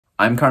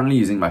I'm currently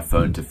using my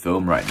phone to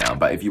film right now,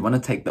 but if you want to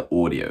take the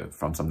audio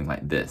from something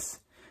like this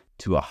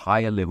to a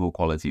higher level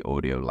quality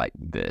audio like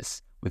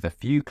this with a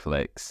few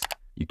clicks,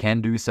 you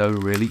can do so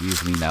really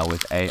easily now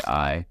with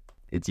AI.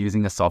 It's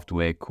using a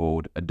software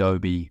called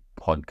Adobe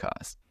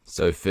Podcast.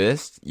 So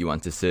first, you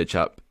want to search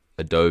up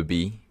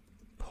Adobe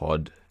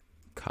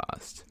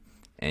Podcast,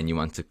 and you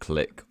want to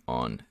click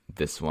on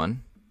this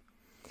one,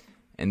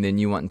 and then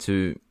you want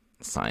to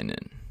sign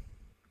in.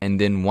 And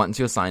then once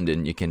you're signed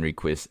in, you can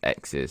request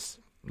access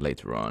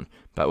later on.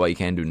 But what you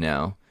can do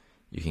now,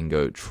 you can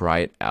go try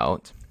it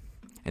out.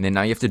 And then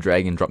now you have to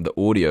drag and drop the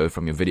audio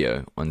from your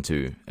video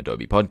onto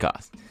Adobe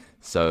Podcast.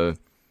 So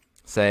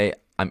say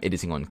I'm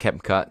editing on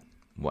CapCut.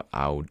 What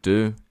I'll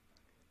do,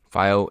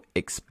 file,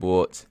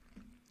 export,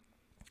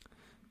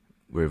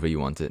 wherever you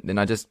want it. Then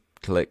I just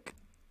click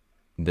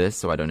this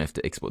so I don't have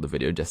to export the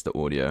video, just the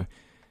audio.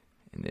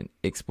 And then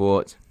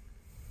export.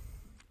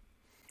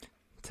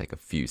 Take a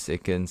few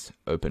seconds,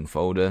 open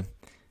folder.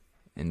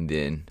 And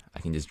then I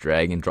can just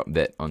drag and drop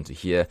that onto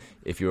here.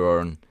 If you're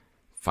on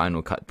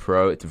Final Cut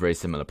Pro, it's a very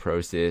similar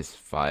process.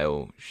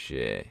 File,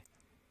 share,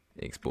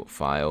 export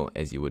file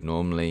as you would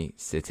normally.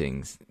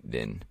 Settings,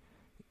 then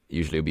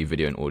usually it'll be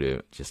video and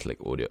audio. Just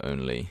select audio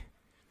only.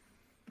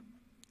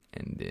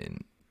 And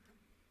then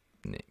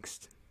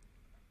next.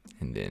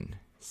 And then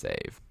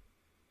save.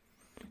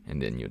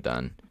 And then you're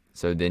done.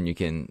 So then you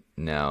can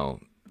now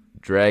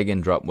drag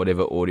and drop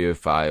whatever audio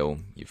file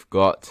you've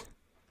got.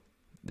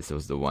 This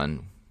was the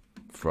one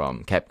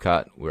from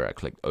CapCut where I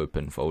clicked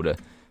open folder.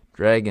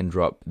 Drag and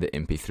drop the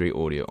MP3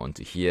 audio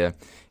onto here.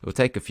 It will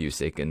take a few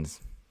seconds.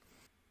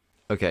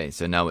 Okay,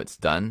 so now it's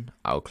done.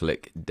 I'll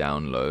click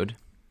download.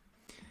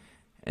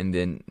 And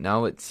then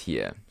now it's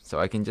here.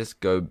 So I can just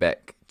go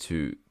back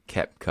to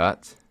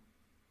CapCut.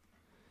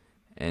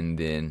 And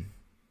then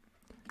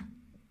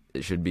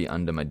it should be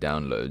under my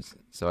downloads.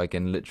 So I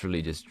can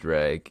literally just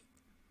drag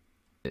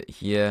it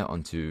here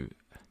onto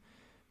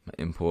my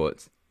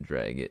imports.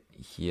 Drag it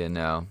here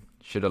now.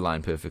 Should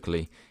align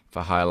perfectly. If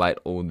I highlight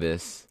all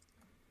this,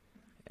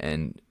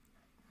 and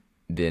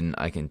then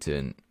I can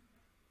turn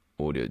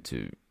audio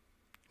to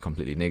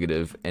completely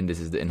negative, and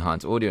this is the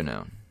enhanced audio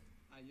now.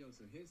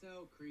 So here's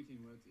how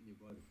creatine works in your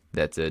body.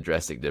 That's a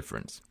drastic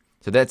difference.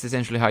 So that's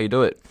essentially how you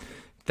do it.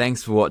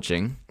 Thanks for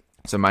watching.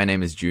 So my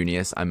name is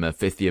Junius. I'm a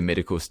 5th year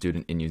medical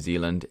student in New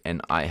Zealand,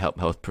 and I help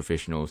health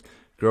professionals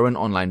grow an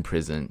online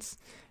presence.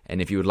 And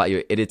if you would like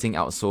your editing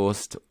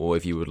outsourced, or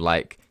if you would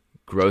like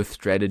growth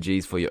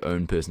strategies for your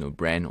own personal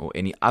brand, or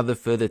any other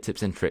further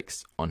tips and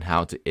tricks on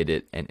how to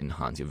edit and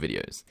enhance your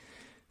videos,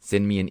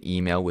 send me an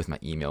email with my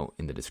email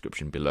in the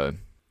description below.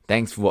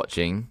 Thanks for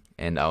watching,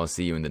 and I'll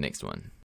see you in the next one.